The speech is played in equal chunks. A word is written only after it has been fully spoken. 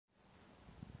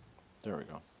There we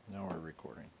go. Now we're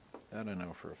recording. That I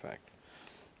know for a fact.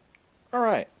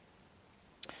 Alright.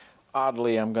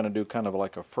 Oddly, I'm going to do kind of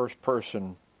like a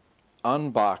first-person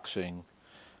unboxing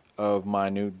of my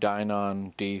new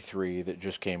Dynon D3 that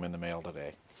just came in the mail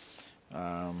today.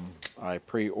 I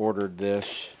pre-ordered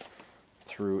this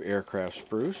through Aircraft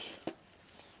Spruce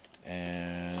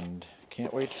and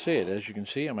can't wait to see it. As you can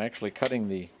see, I'm actually cutting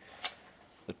the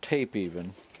tape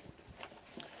even.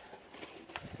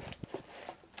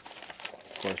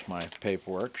 Of course, my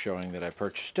paperwork showing that I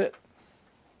purchased it.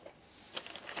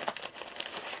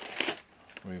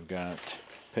 We've got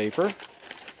paper.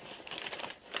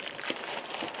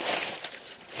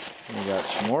 We got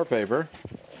some more paper.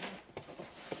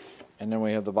 And then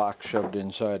we have the box shoved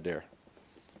inside there.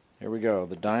 Here we go,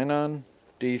 the Dynon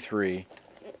D3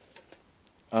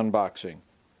 unboxing.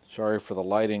 Sorry for the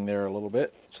lighting there a little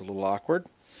bit. It's a little awkward.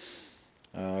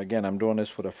 Again, I'm doing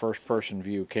this with a first-person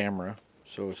view camera,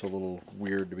 so it's a little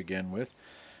weird to begin with.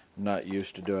 I'm not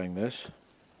used to doing this.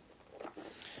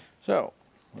 So,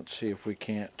 let's see if we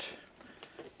can't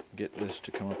get this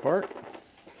to come apart.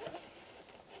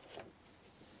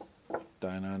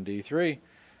 Dynon D3.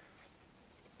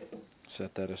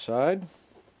 Set that aside.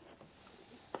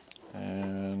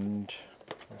 And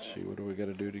let's see, what do we got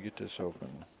to do to get this open?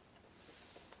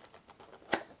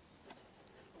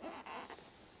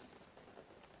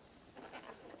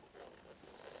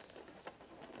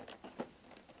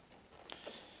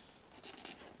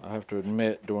 I have to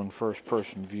admit, doing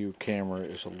first-person view camera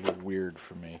is a little weird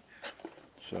for me.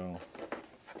 So,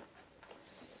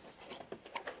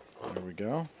 there we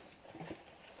go.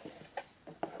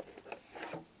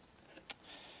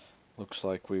 Looks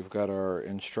like we've got our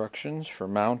instructions for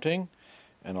mounting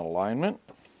and alignment.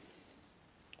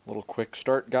 Little quick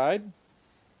start guide.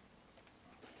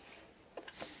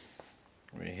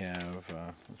 We have,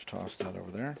 let's toss that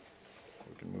over there.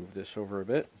 We can move this over a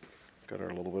bit. Got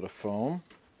our little bit of foam.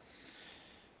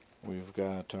 We've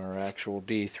got our actual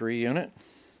D3 unit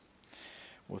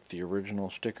with the original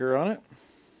sticker on it.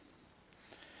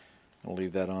 I'll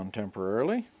leave that on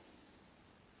temporarily.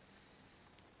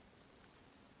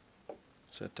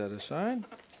 Set that aside.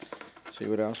 See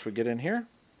what else we get in here.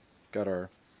 Got our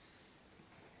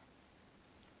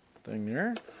thing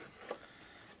there.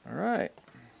 Alright.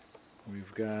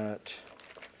 We've got,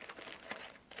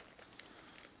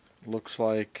 looks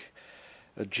like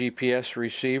a GPS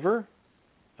receiver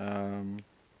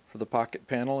for the pocket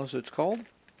panel, as it's called.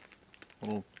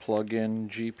 Little plug-in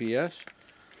GPS.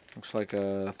 Looks like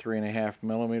a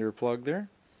 3.5mm plug there.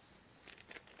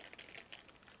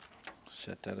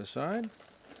 Set that aside.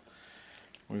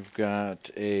 We've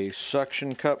got a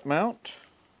suction cup mount.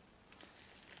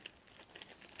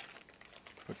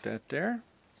 Put that there.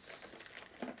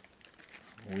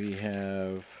 We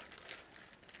have,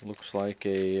 looks like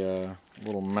a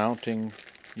little mounting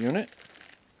unit.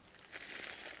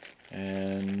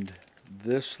 And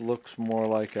this looks more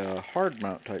like a hard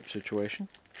mount type situation.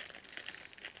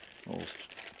 We'll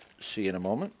see in a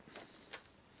moment.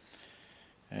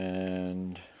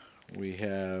 And we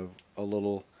have a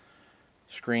little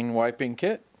screen wiping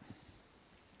kit.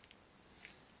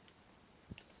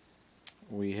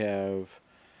 We have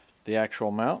the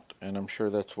actual mount, and I'm sure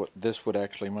that's what this would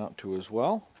actually mount to as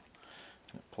well.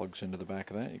 It plugs into the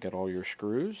back of that. You got all your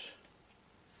screws.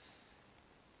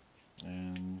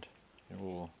 And a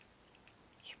little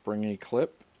springy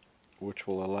clip, which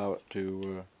will allow it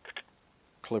to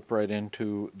clip right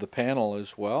into the panel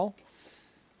as well.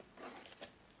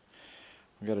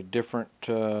 We got a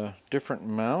different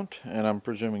mount, and I'm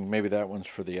presuming maybe that one's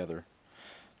for the other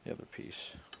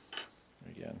piece.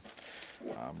 Again,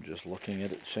 I'm just looking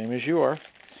at it same as you are.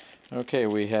 Okay,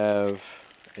 we have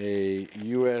a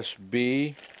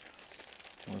USB.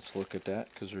 Let's look at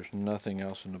that because there's nothing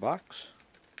else in the box.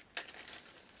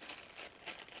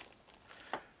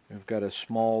 We've got a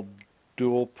small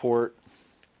dual port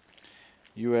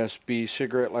USB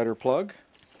cigarette lighter plug.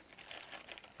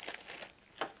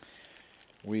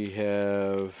 We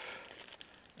have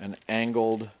an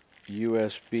angled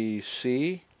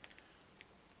USB-C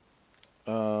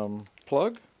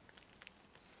plug.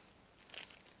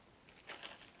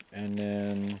 And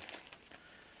then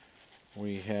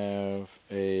we have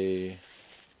a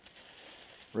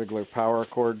regular power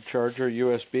cord charger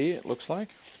USB, it looks like.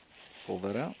 Pull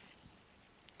that out.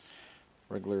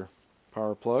 Regular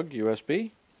power plug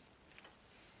USB.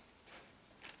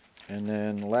 And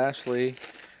then lastly,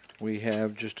 we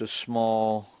have just a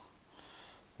small,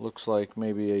 looks like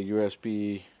maybe a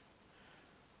USB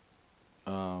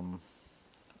to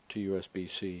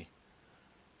USB-C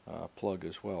plug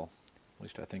as well. At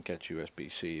least I think that's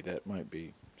USB-C. That might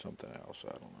be something else.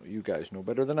 I don't know. You guys know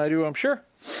better than I do, I'm sure.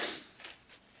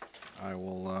 I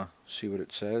will see what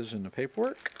it says in the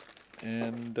paperwork.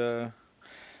 And, well,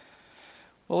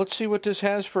 let's see what this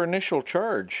has for initial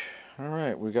charge.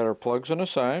 Alright, we got our plugs on the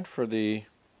side for the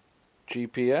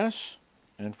GPS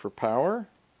and for power.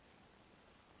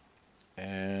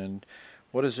 And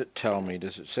what does it tell me?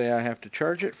 Does it say I have to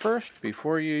charge it first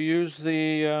before you use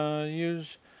the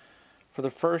for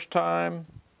the first time?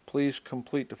 Please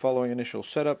complete the following initial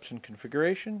setups and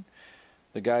configuration.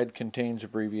 The guide contains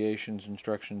abbreviations,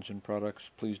 instructions, and products.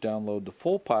 Please download the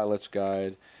full pilot's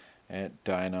guide at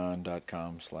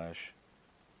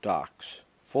dynon.com/docs.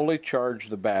 Fully charge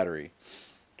the battery.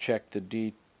 Check the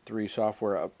D3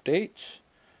 software updates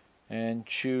and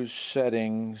choose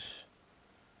settings.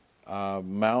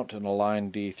 Mount and align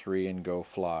D3 and go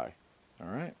fly.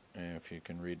 Alright, and if you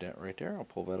can read that right there, I'll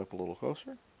pull that up a little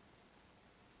closer.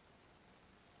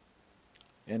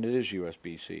 And it is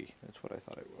USB-C. That's what I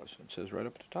thought it was. It says right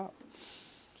up at the top.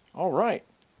 Alright,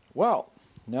 well,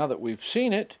 now that we've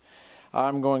seen it,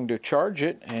 I'm going to charge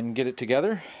it and get it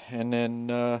together, and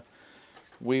then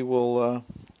we will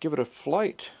give it a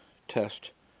flight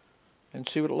test and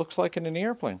see what it looks like in the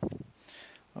airplane.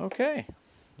 Okay.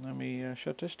 Let me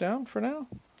shut this down for now.